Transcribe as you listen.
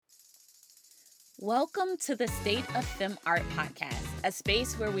Welcome to the State of Femme Art podcast, a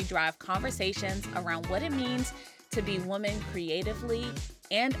space where we drive conversations around what it means to be women creatively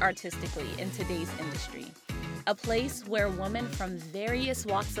and artistically in today's industry. A place where women from various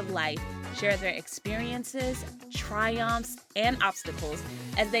walks of life share their experiences, triumphs, and obstacles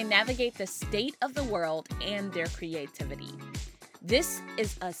as they navigate the state of the world and their creativity. This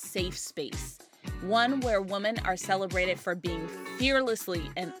is a safe space, one where women are celebrated for being fearlessly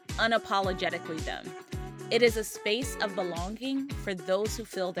and unapologetically them. It is a space of belonging for those who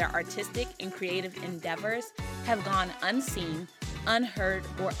feel their artistic and creative endeavors have gone unseen, unheard,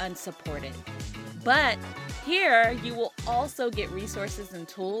 or unsupported. But here, you will also get resources and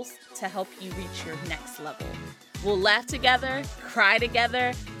tools to help you reach your next level. We'll laugh together, cry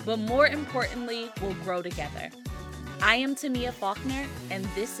together, but more importantly, we'll grow together. I am Tamia Faulkner, and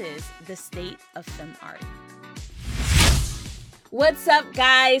this is the State of Femme Art. What's up,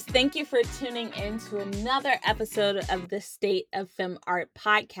 guys? Thank you for tuning in to another episode of the State of Femme Art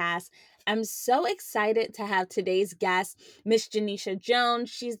podcast. I'm so excited to have today's guest, Miss Janishia Jones.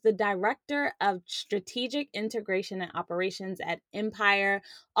 She's the Director of Strategic Integration and Operations at Empire.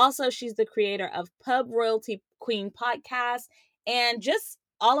 Also, she's the creator of Pub Royalty Queen podcast and just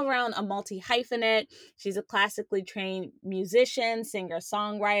all around a multi-hyphenate. She's a classically trained musician, singer,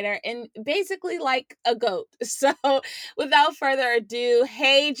 songwriter, and basically like a goat. So without further ado,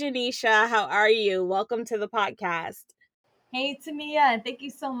 hey, Janishia, how are you? Welcome to the podcast. Hey, Tamia, and thank you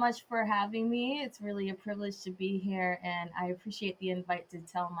so much for having me. It's really a privilege to be here, and I appreciate the invite to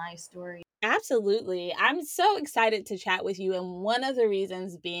tell my story. Absolutely. I'm so excited to chat with you. And one of the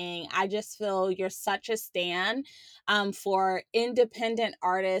reasons being, I just feel you're such a stan for independent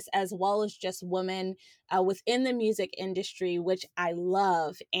artists as well as just women within the music industry, which I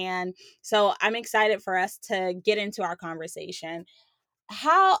love. And so I'm excited for us to get into our conversation.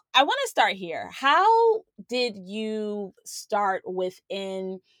 How I want to start here. How did you start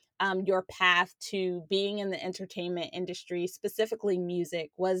within your path to being in the entertainment industry, specifically music?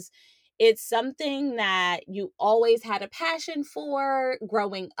 Was it something that you always had a passion for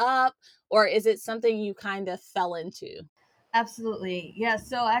growing up, or is it something you kind of fell into? Absolutely. Yeah.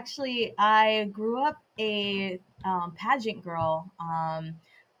 So actually, I grew up a pageant girl.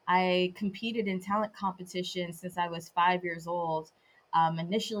 I competed in talent competitions since I was 5 years old.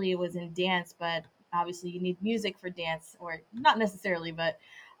 Initially, it was in dance, but obviously, you need music for dance, or not necessarily, but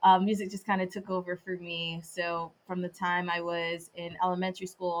music just kind of took over for me. So, from the time I was in elementary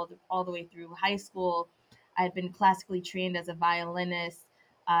school all the way through high school, I had been classically trained as a violinist.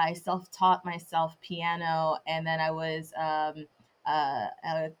 I self-taught myself piano, and then I was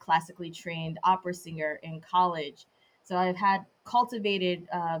a classically trained opera singer in college. So I've had cultivated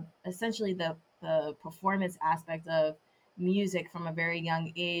essentially the performance aspect of music from a very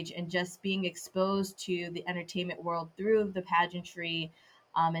young age, and just being exposed to the entertainment world through the pageantry.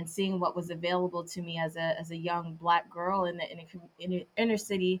 And seeing what was available to me as a young black girl in a inner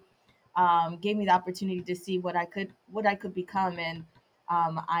city gave me the opportunity to see what I could become, and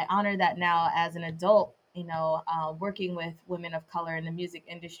I honor that now as an adult. Working with women of color in the music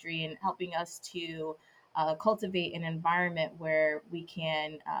industry and helping us to cultivate an environment where we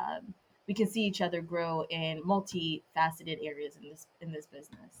can see each other grow in multifaceted areas in this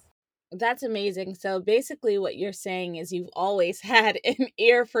business. That's amazing. So basically, what you're saying is you've always had an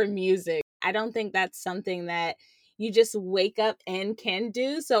ear for music. I don't think that's something that you just wake up and can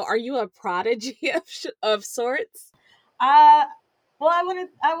do. So are you a prodigy of sorts? Uh, well,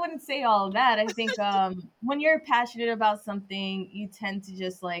 I wouldn't say all of that. I think when you're passionate about something, you tend to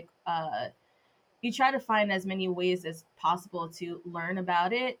just you try to find as many ways as possible to learn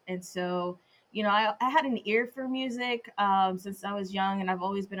about it. And so, I had an ear for music since I was young, and I've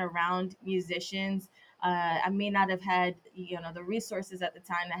always been around musicians. I may not have had, the resources at the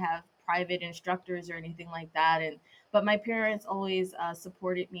time to have private instructors or anything like that. But my parents always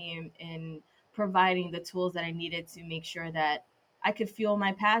supported me in providing the tools that I needed to make sure that I could fuel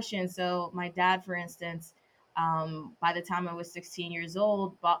my passion. So my dad, for instance, by the time I was 16 years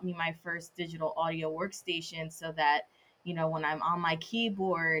old, bought me my first digital audio workstation so that, when I'm on my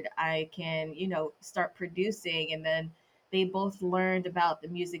keyboard, I can, start producing. And then they both learned about the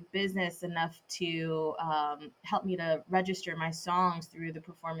music business enough to help me to register my songs through the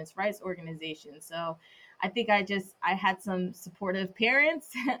performance rights organization. So I think I had some supportive parents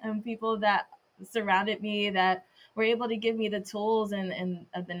and people that surrounded me that were able to give me the tools and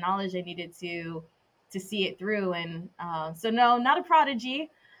the knowledge I needed to see it through. And so no, not a prodigy,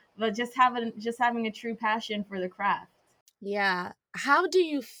 but just having a true passion for the craft. Yeah. How do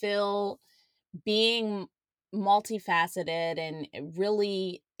you feel being multifaceted and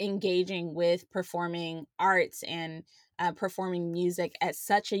really engaging with performing arts and performing music at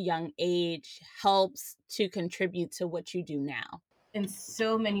such a young age helps to contribute to what you do now? In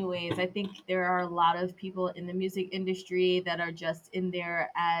so many ways. I think there are a lot of people in the music industry that are just in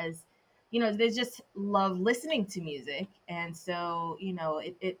there as, they just love listening to music. And so,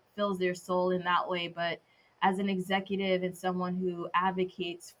 it fills their soul in that way. But as an executive and someone who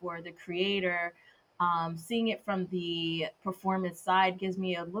advocates for the creator, seeing it from the performance side gives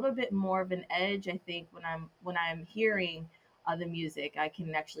me a little bit more of an edge. I think when I'm hearing the music, I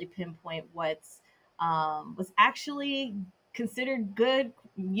can actually pinpoint what's actually considered good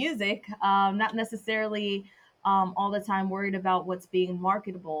music, not necessarily all the time worried about what's being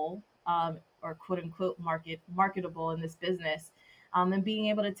marketable, or quote unquote marketable in this business, and being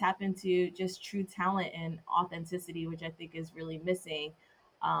able to tap into just true talent and authenticity, which I think is really missing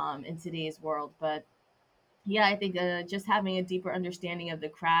in today's world. But yeah, I think just having a deeper understanding of the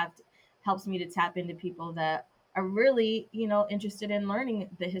craft helps me to tap into people that are really, interested in learning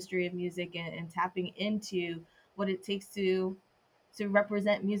the history of music, and tapping into what it takes to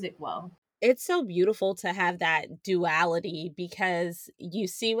represent music well. It's so beautiful to have that duality because you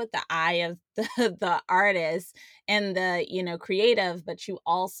see with the eye of the artist and the, creative, but you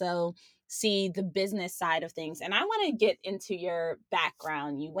also see the business side of things. And I want to get into your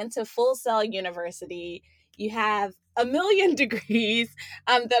background. You went to Full Sail University. You have a million degrees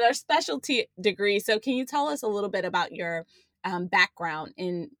that are specialty degrees. So can you tell us a little bit about your background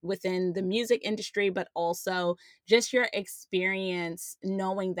in within the music industry, but also just your experience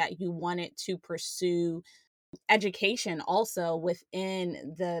knowing that you wanted to pursue education also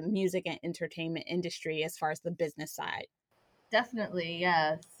within the music and entertainment industry as far as the business side? Definitely,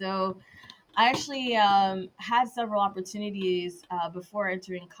 yeah. So I actually had several opportunities before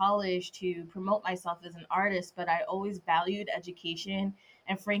entering college to promote myself as an artist, but I always valued education.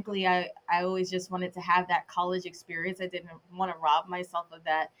 And frankly, I always just wanted to have that college experience. I didn't want to rob myself of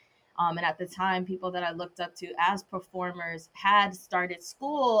that. And at the time, people that I looked up to as performers had started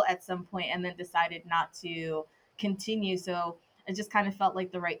school at some point and then decided not to continue. So it just kind of felt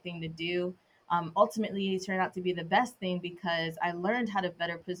like the right thing to do. Ultimately, it turned out to be the best thing because I learned how to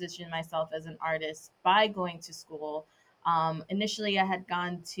better position myself as an artist by going to school. Initially, I had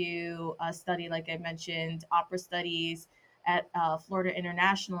gone to study, like I mentioned, opera studies at Florida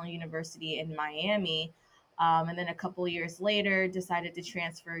International University in Miami. And then a couple of years later, decided to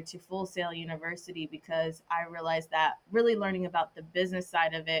transfer to Full Sail University because I realized that really learning about the business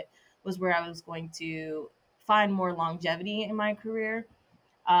side of it was where I was going to find more longevity in my career,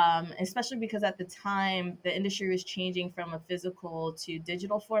 especially because at the time the industry was changing from a physical to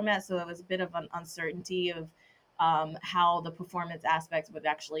digital format. So it was a bit of an uncertainty of how the performance aspects would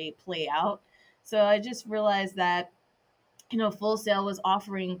actually play out. So I just realized that, Full Sail was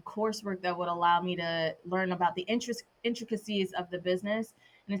offering coursework that would allow me to learn about the intricacies of the business,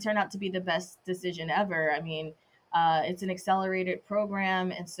 and it turned out to be the best decision ever. I mean, it's an accelerated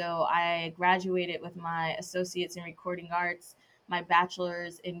program, and so I graduated with my associates in recording arts, my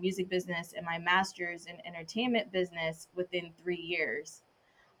bachelor's in music business, and my master's in entertainment business within 3 years.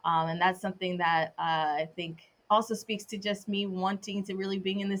 And that's something that I think also speaks to just me wanting to really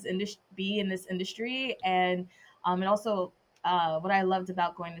be in this industry, and also what I loved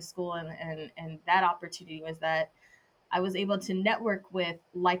about going to school and that opportunity was that I was able to network with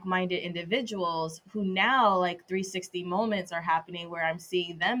like-minded individuals who now, like, 360 moments are happening where I'm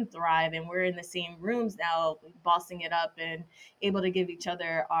seeing them thrive, and we're in the same rooms now bossing it up and able to give each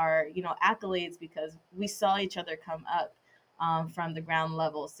other our, accolades because we saw each other come up from the ground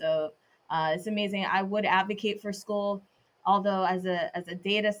level. So it's amazing. I would advocate for school, although as a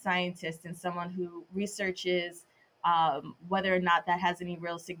data scientist and someone who researches whether or not that has any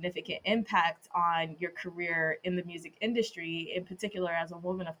real significant impact on your career in the music industry, in particular as a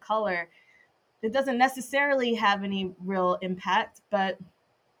woman of color, it doesn't necessarily have any real impact. But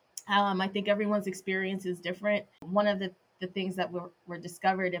I think everyone's experience is different. One of the things that were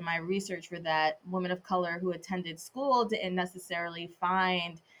discovered in my research were that women of color who attended school didn't necessarily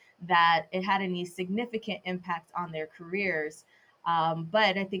find that it had any significant impact on their careers.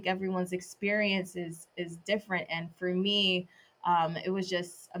 But I think everyone's experience is different. And for me, it was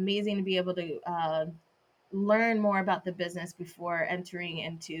just amazing to be able to learn more about the business before entering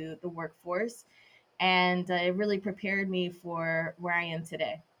into the workforce. And it really prepared me for where I am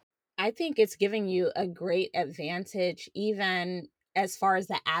today. I think it's giving you a great advantage, even as far as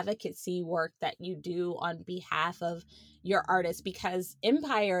the advocacy work that you do on behalf of your artists, because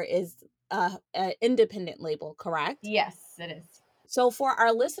Empire is a independent label, correct? Yes, it is. So, for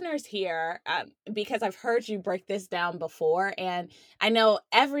our listeners here, because I've heard you break this down before, and I know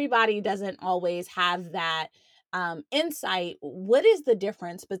everybody doesn't always have that insight, what is the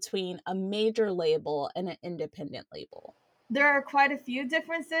difference between a major label and an independent label? There are quite a few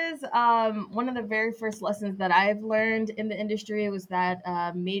differences. One of the very first lessons that I've learned in the industry was that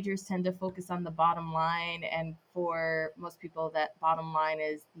majors tend to focus on the bottom line, and for most people, that bottom line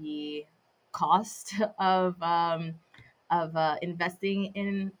is the cost of investing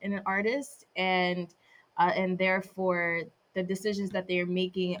in an artist, and therefore the decisions that they're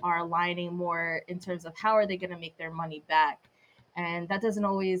making are aligning more in terms of how are they going to make their money back, and that doesn't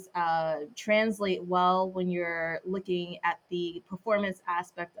always translate well when you're looking at the performance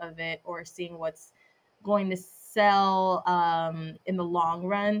aspect of it or seeing what's going to sell in the long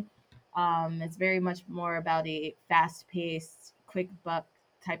run. It's very much more about a fast paced, quick buck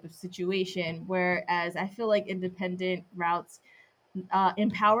type of situation. Whereas I feel like independent routes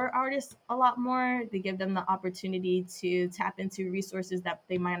empower artists a lot more. They give them the opportunity to tap into resources that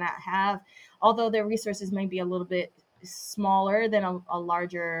they might not have, although their resources may be a little bit smaller than a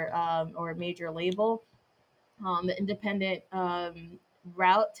larger or a major label. The independent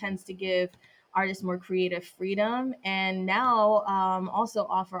route tends to give artists more creative freedom, and now also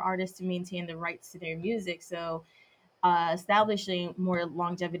offer artists to maintain the rights to their music. So establishing more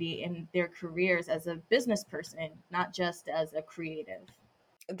longevity in their careers as a business person, not just as a creative.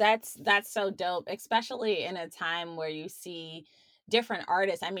 That's so dope, especially in a time where you see different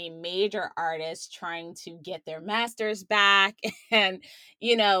artists, I mean major artists trying to get their masters back and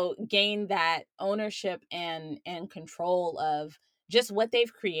gain that ownership and control of just what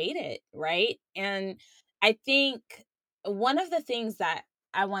they've created, right? And I think one of the things that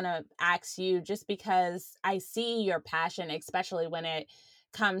I want to ask you, just because I see your passion, especially when it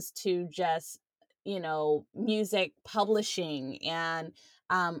comes to just music publishing and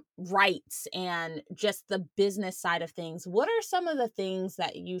rights and just the business side of things. What are some of the things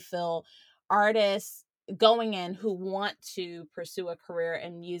that you feel artists going in who want to pursue a career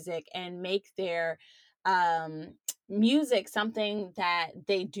in music and make their um, music something that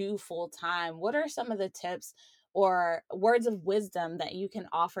they do full time? What are some of the tips or words of wisdom that you can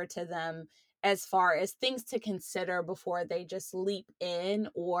offer to them as far as things to consider before they just leap in,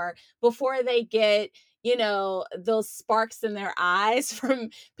 or before they get those sparks in their eyes from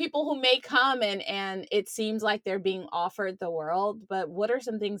people who may come and it seems like they're being offered the world? But what are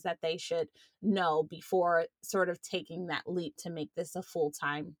some things that they should know before sort of taking that leap to make this a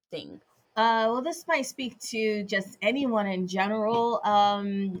full-time thing? Well, this might speak to just anyone in general,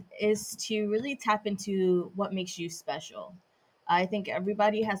 is to really tap into what makes you special. I think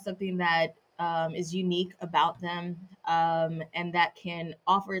everybody has something that is unique about them, and that can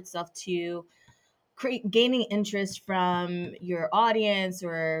offer itself to gaining interest from your audience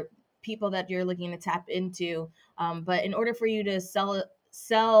or people that you're looking to tap into. But in order for you to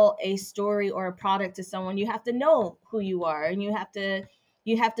sell a story or a product to someone, you have to know who you are, and you have to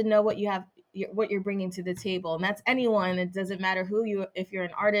know what you have, what you're bringing to the table. And that's anyone. It doesn't matter who you, if you're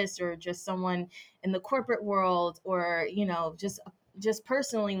an artist or just someone in the corporate world, or just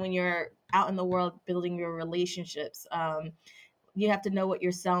personally when you're out in the world building your relationships. You have to know what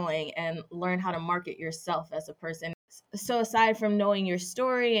you're selling and learn how to market yourself as a person. So, aside from knowing your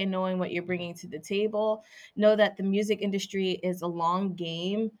story and knowing what you're bringing to the table, know that the music industry is a long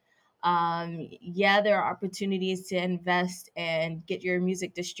game. Yeah, there are opportunities to invest and get your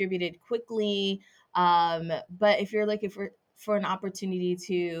music distributed quickly. But if you're looking for an opportunity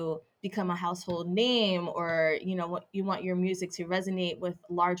to become a household name, or what you want your music to resonate with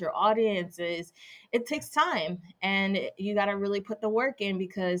larger audiences, it takes time, and you got to really put the work in,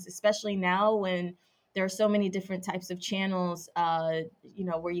 because especially now when there are so many different types of channels, where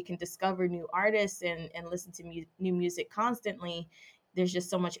you can discover new artists and listen to new music constantly. There's just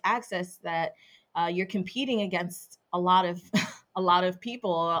so much access that you're competing against a lot of a lot of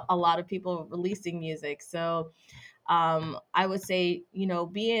people releasing music. So I would say,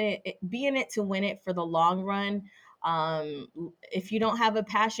 be in it to win it for the long run. If you don't have a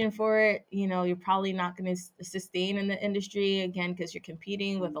passion for it, you're probably not going to sustain in the industry, again, because you're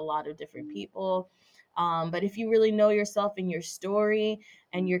competing with a lot of different people. But if you really know yourself and your story,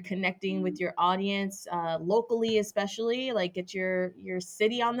 and you're connecting with your audience locally, especially, like get your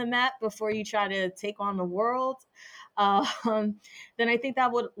city on the map before you try to take on the world, then I think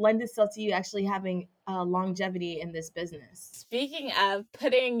that would lend itself to you actually having longevity in this business. Speaking of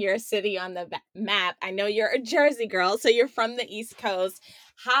putting your city on the map, I know you're a Jersey girl, so you're from the East Coast.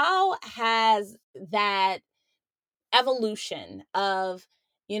 How has that evolution of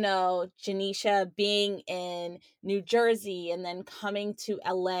Janisha being in New Jersey and then coming to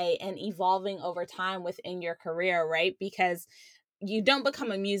LA and evolving over time within your career, right? Because you don't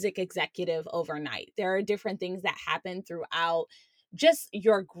become a music executive overnight. There are different things that happen throughout just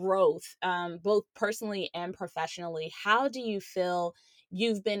your growth, both personally and professionally. How do you feel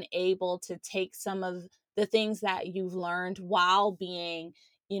you've been able to take some of the things that you've learned while being,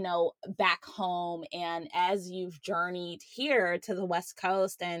 back home, and as you've journeyed here to the West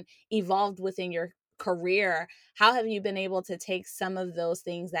Coast and evolved within your career, how have you been able to take some of those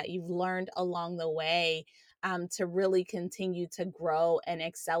things that you've learned along the way, to really continue to grow and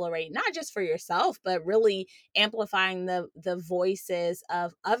accelerate, not just for yourself, but really amplifying the voices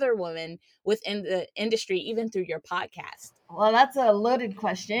of other women within the industry, even through your podcast? Well, that's a loaded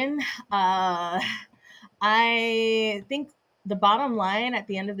question. Uh, I think the bottom line at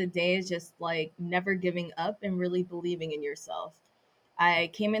the end of the day is just like never giving up and really believing in yourself. I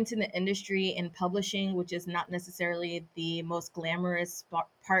came into the industry in publishing, which is not necessarily the most glamorous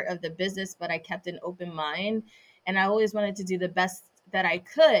part of the business, but I kept an open mind and I always wanted to do the best that I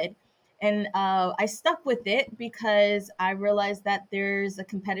could. And I stuck with it because I realized that there's a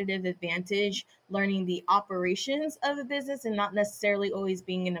competitive advantage learning the operations of a business and not necessarily always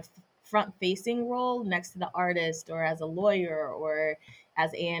being in a front facing role next to the artist or as a lawyer or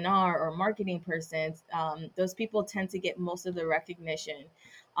as A&R or marketing person. Those people tend to get most of the recognition.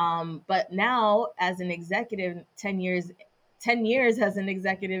 But now as an executive, 10 years as an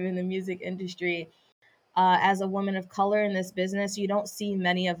executive in the music industry, as a woman of color in this business, you don't see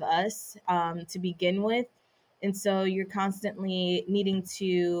many of us to begin with. And so you're constantly needing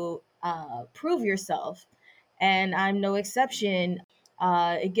to prove yourself. And I'm no exception.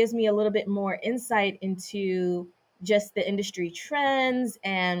 It gives me a little bit more insight into just the industry trends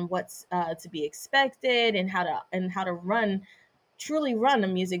and what's to be expected and how to truly run a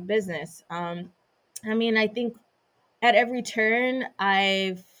music business. I mean, I think at every turn,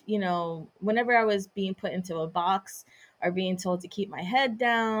 whenever I was being put into a box or being told to keep my head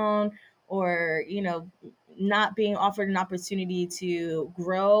down or, not being offered an opportunity to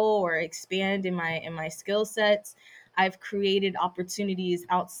grow or expand in my skill sets, I've created opportunities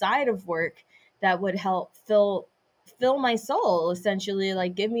outside of work that would help fill my soul, essentially,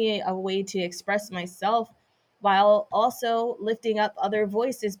 like give me a way to express myself while also lifting up other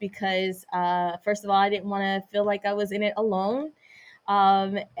voices because first of all, I didn't want to feel like I was in it alone,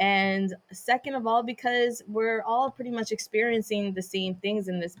 and second of all, because we're all pretty much experiencing the same things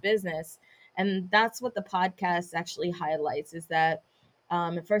in this business. And that's what the podcast actually highlights is that,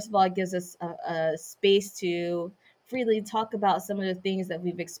 first of all, it gives us a space to freely talk about some of the things that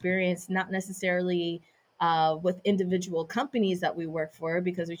we've experienced, not necessarily with individual companies that we work for,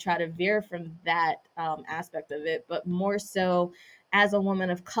 because we try to veer from that aspect of it, but more so as a woman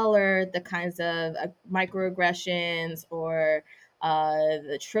of color, the kinds of microaggressions or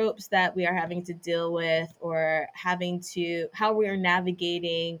the tropes that we are having to deal with, or how we are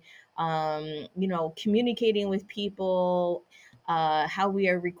navigating, communicating with people, how we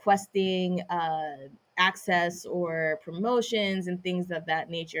are requesting access or promotions and things of that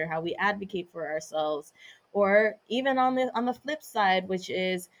nature, how we advocate for ourselves, or even on the flip side, which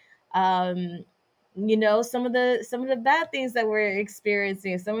is um, some of the bad things that we're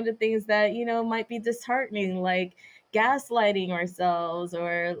experiencing, some of the things that might be disheartening, like gaslighting ourselves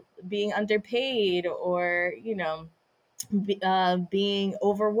or being underpaid or being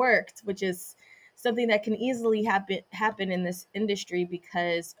overworked, which is something that can easily happen in this industry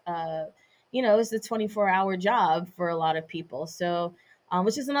because it's a 24-hour job for a lot of people. So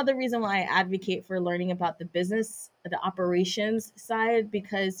which is another reason why I advocate for learning about the operations side,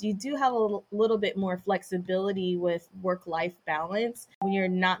 because you do have a little bit more flexibility with work-life balance when you're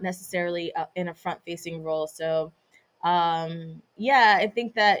not necessarily in a front-facing role. So yeah, I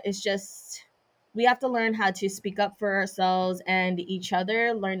think that it's just we have to learn how to speak up for ourselves and each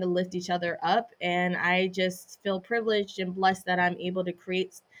other, learn to lift each other up. And I just feel privileged and blessed that I'm able to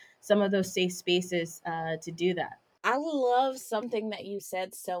create some of those safe spaces to do that. I love something that you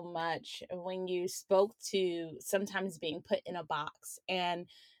said so much when you spoke to sometimes being put in a box and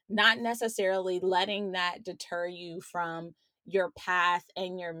not necessarily letting that deter you from your path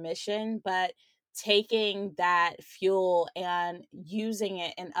and your mission, but taking that fuel and using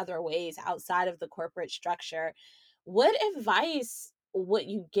it in other ways outside of the corporate structure. What advice would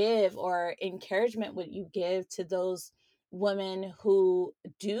you give or encouragement would you give to those women who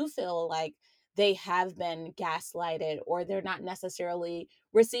do feel like they have been gaslighted, or they're not necessarily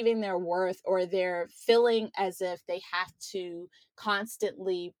receiving their worth, or they're feeling as if they have to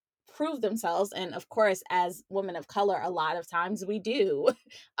constantly prove themselves. And of course, as women of color, a lot of times we do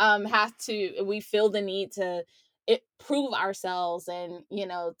have to, we feel the need to prove ourselves, and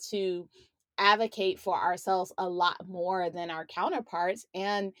to advocate for ourselves a lot more than our counterparts.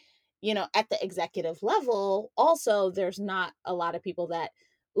 And at the executive level also, there's not a lot of people that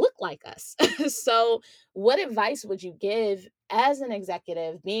look like us. So what advice would you give as an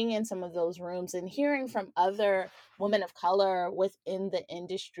executive, being in some of those rooms and hearing from other women of color within the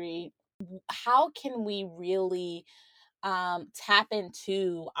industry? How can we really tap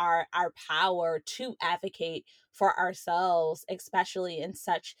into our power to advocate for ourselves, especially in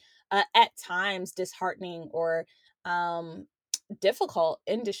such at times disheartening or um, difficult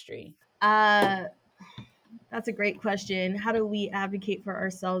industry? Uh, That's a great question. How do we advocate for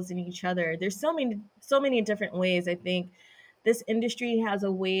ourselves and each other? There's so many different ways. I think this industry has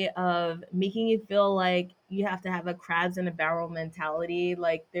a way of making you feel like you have to have a crabs in a barrel mentality,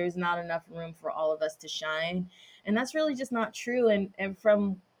 like there's not enough room for all of us to shine. And that's really just not true. And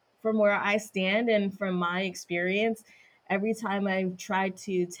from where I stand and from my experience, every time I've tried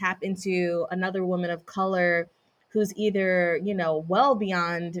to tap into another woman of color who's either, well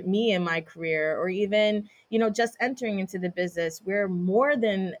beyond me in my career, or even, just entering into the business, we're more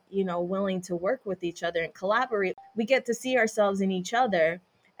than, willing to work with each other and collaborate. We get to see ourselves in each other.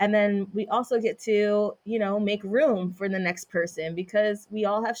 And then we also get to, make room for the next person, because we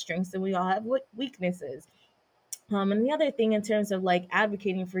all have strengths and we all have weaknesses. And the other thing in terms of like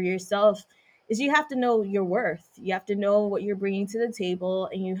advocating for yourself is you have to know your worth. You have to know what you're bringing to the table,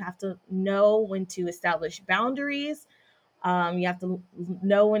 and you have to know when to establish boundaries. You have to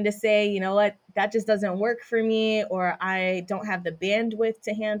know when to say, you know what, that just doesn't work for me, or I don't have the bandwidth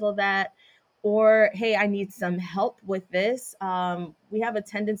to handle that, or hey, I need some help with this. We have a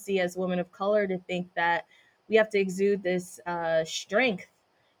tendency as women of color to think that we have to exude this strength,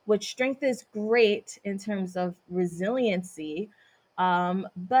 which strength is great in terms of resiliency,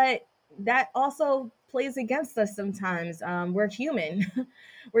 but that also plays against us sometimes. We're human.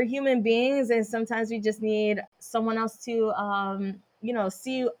 We're human beings, and sometimes we just need someone else to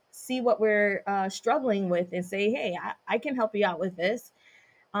see what we're struggling with and say, hey, I can help you out with this.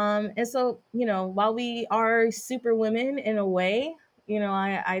 And so, while we are super women in a way,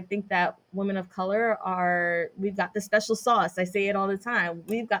 I think that women of color we've got the special sauce. I say it all the time,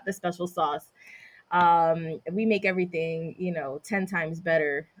 we've got the special sauce. We make everything, 10 times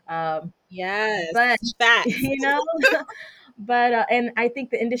better. Yes, But facts. you know but and I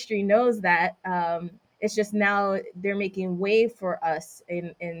think the industry knows that. It's just now they're making way for us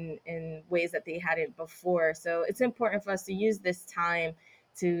in ways that they hadn't before. So it's important for us to use this time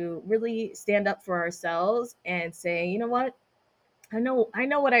to really stand up for ourselves and say, you know what, I know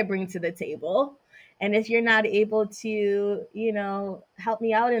what I bring to the table. And if you're not able to, help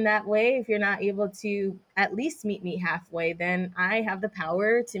me out in that way, if you're not able to at least meet me halfway, then I have the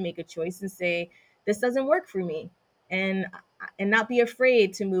power to make a choice and say, this doesn't work for me. And not be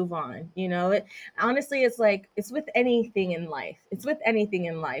afraid to move on. Honestly, it's like it's with anything in life. It's with anything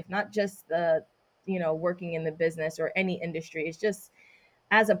in life, not just the, working in the business or any industry. It's just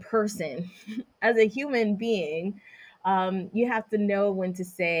as a person, as a human being, you have to know when to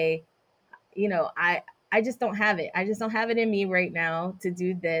say, I just don't have it. I just don't have it in me right now to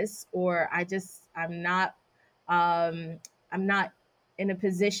do this, or um, I'm not in a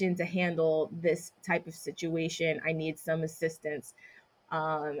position to handle this type of situation. I need some assistance.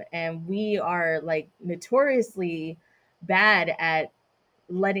 And we are like notoriously bad at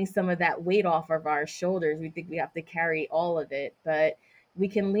letting some of that weight off of our shoulders. We think we have to carry all of it, but we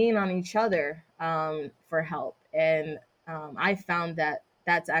can lean on each other for help. And I found that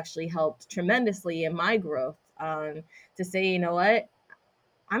that's actually helped tremendously in my growth, to say, you know what,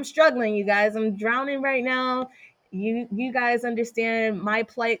 I'm struggling, you guys. I'm drowning right now. You guys understand my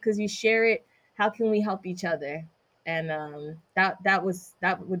plight because you share it. How can we help each other? And that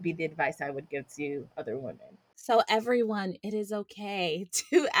would be the advice I would give to other women. So, everyone, it is okay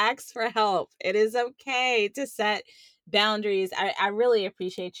to ask for help. It is okay to set boundaries. I really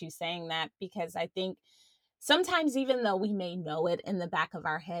appreciate you saying that, because I think sometimes, even though we may know it in the back of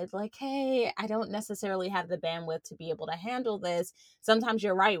our head, like, hey, I don't necessarily have the bandwidth to be able to handle this, sometimes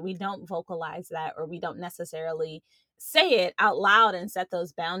you're right. We don't vocalize that, or we don't necessarily say it out loud and set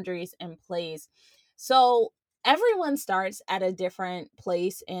those boundaries in place. So, everyone starts at a different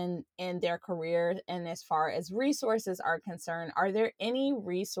place in their career, and as far as resources are concerned, are there any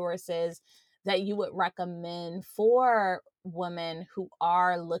resources that you would recommend for women who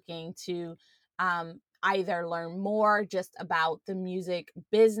are looking to either learn more just about the music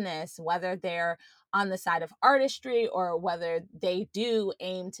business, whether they're on the side of artistry or whether they do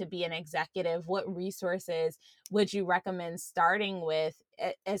aim to be an executive, what resources would you recommend starting with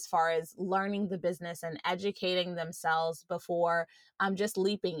as far as learning the business and educating themselves before just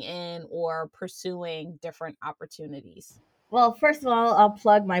leaping in or pursuing different opportunities? Well, first of all, I'll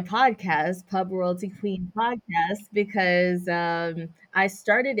plug my podcast, Pub Royalty Queen Podcast, because I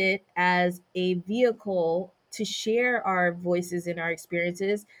started it as a vehicle to share our voices and our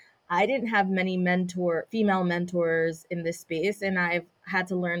experiences. I didn't have many female mentors in this space, and I've had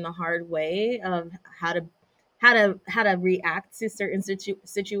to learn the hard way of how to react to certain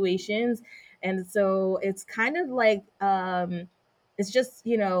situations. And so it's kind of like it's just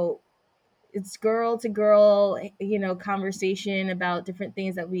it's girl to girl, conversation about different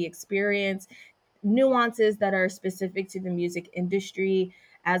things that we experience, nuances that are specific to the music industry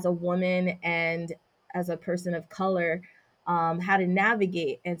as a woman and as a person of color, how to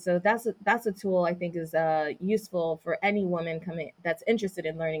navigate. And so that's a tool I think is useful for any woman coming that's interested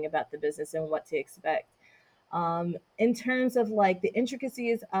in learning about the business and what to expect. In terms of like the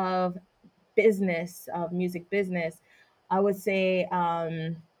intricacies of business, of music business, I would say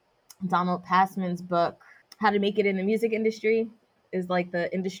Donald Passman's book, How to Make It in the Music Industry, is like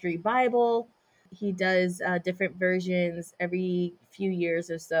the industry Bible. He does different versions every few years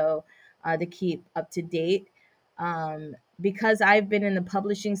or so to keep up to date. Because I've been in the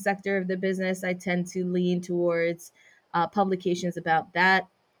publishing sector of the business, I tend to lean towards publications about that.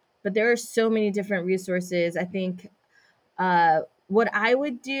 But there are so many different resources. I think what I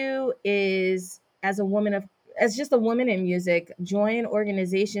would do is, as just a woman in music, join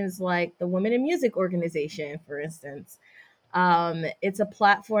organizations like the Women in Music organization, for instance. It's a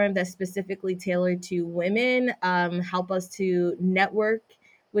platform that's specifically tailored to women, help us to network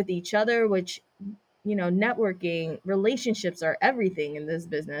with each other, which, networking, relationships are everything in this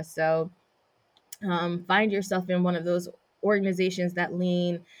business. So find yourself in one of those organizations that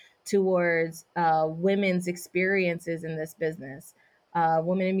lean towards women's experiences in this business.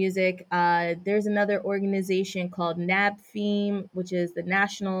 Women in Music. There's another organization called NABFEME, which is the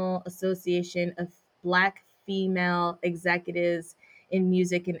National Association of Black Female Executives in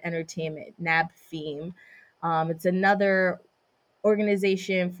Music and Entertainment, NABFEME. It's another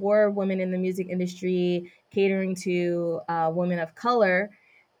organization for women in the music industry, catering to women of color.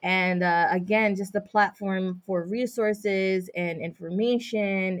 And again, just a platform for resources and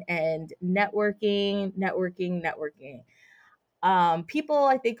information and networking. People,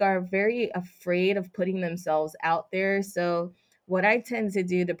 I think, are very afraid of putting themselves out there. So, what I tend to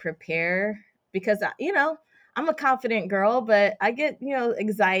do to prepare, because, I'm a confident girl, but I get,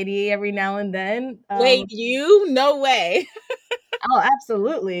 anxiety every now and then. Wait, you? No way. Oh,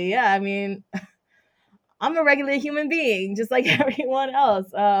 absolutely. Yeah. I mean, I'm a regular human being, just like everyone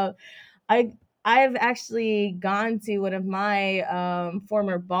else. I I've actually gone to one of my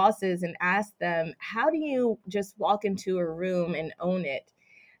former bosses and asked them, "How do you just walk into a room and own it?"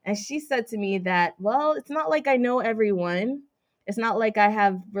 And she said to me that, "Well, it's not like I know everyone. It's not like I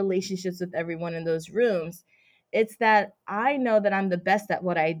have relationships with everyone in those rooms. It's that I know that I'm the best at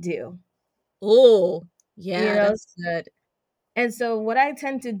what I do." Oh, You yeah, know, that's good. And so, what I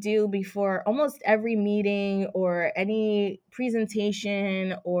tend to do before almost every meeting or any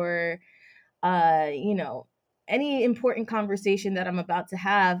presentation or uh, you know, any important conversation that I'm about to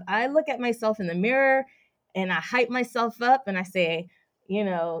have, I look at myself in the mirror and I hype myself up and I say,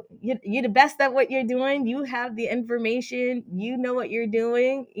 you're the best at what you're doing. You have the information. You know what you're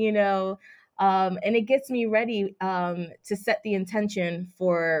doing. And it gets me ready to set the intention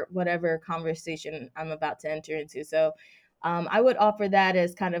for whatever conversation I'm about to enter into. So I would offer that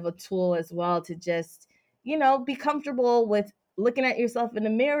as kind of a tool as well to just, be comfortable with looking at yourself in the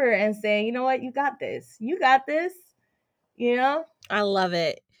mirror and saying, you know what, you got this. You got this, you know? I love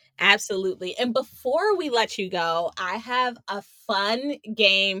it. Absolutely. And before we let you go, I have a fun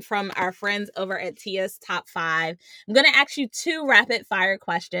game from our friends over at Tia's Top 5. I'm going to ask you two rapid fire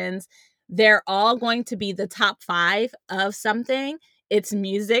questions. They're all going to be the top 5 of something. It's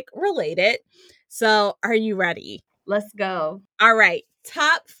music related. So, are you ready? Let's go. All right.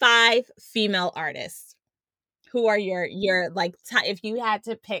 Top 5 female artists. Who are your like if you had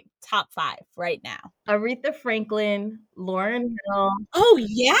to pick top 5 right now? Aretha Franklin, Lauren Hill. Oh, I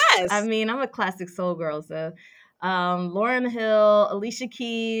yes. mean, I'm a classic soul girl, so Lauren Hill, Alicia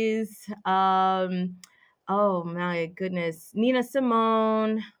Keys, oh my goodness, Nina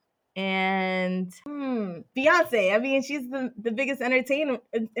Simone, and Beyonce. I mean, she's the biggest entertainer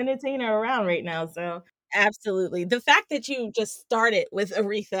around right now. So Absolutely. The fact that you just started with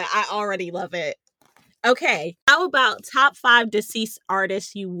Aretha, I already love it. Okay. How about top 5 deceased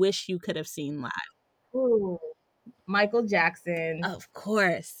artists you wish you could have seen live? Ooh, Michael Jackson. Of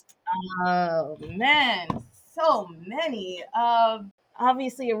course. Oh man, so many.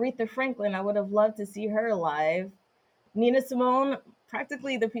 Obviously Aretha Franklin. I would have loved to see her live. Nina Simone,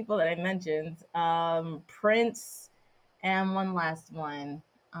 practically the people that I mentioned. Prince, and one last one.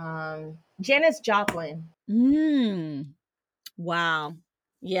 Janis Joplin. Mm. Wow.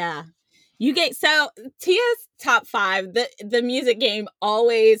 Yeah. You get so Tia's top five. The music game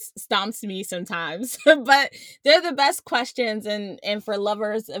always stomps me sometimes, but they're the best questions, and for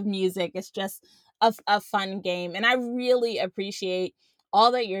lovers of music, it's just a fun game, and I really appreciate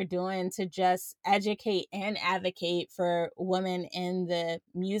all that you're doing to just educate and advocate for women in the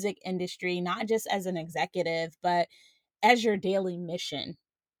music industry, not just as an executive, but as your daily mission.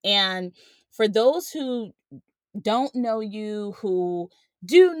 And for those who don't know you, who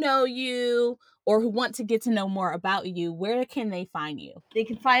do know you, or who want to get to know more about you, where can they find you? They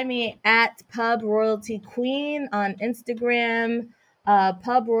can find me at Pub Royalty Queen on Instagram,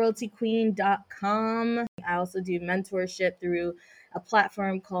 pubroyaltyqueen.com. I also do mentorship through a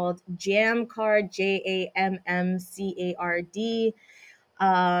platform called Jamcard, JAMMCARD.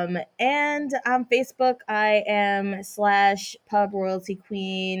 And on Facebook, I am slash Pub Royalty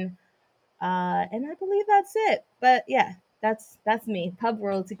Queen. And I believe that's it. But yeah, that's me, Pub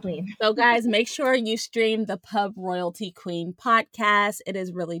Royalty Queen. So, guys, make sure you stream the Pub Royalty Queen podcast. It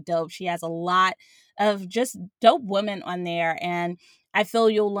is really dope. She has a lot of just dope women on there. And I feel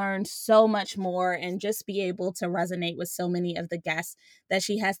you'll learn so much more and just be able to resonate with so many of the guests that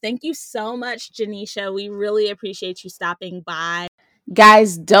she has. Thank you so much, Janishia. We really appreciate you stopping by.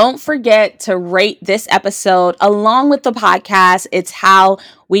 Guys, don't forget to rate this episode along with the podcast. It's how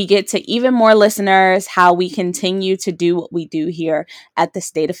we get to even more listeners, how we continue to do what we do here at the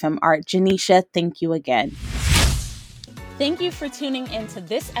State of Femme Art. Janishia, thank you again. Thank you for tuning into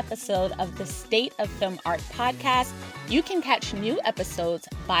this episode of the State of Femme Art podcast. You can catch new episodes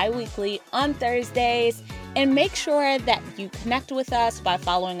bi-weekly on Thursdays, and make sure that you connect with us by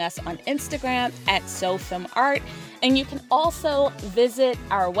following us on Instagram at SoFemArt. And you can also visit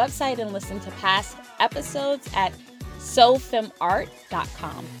our website and listen to past episodes at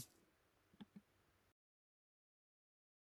SoFemArt.com.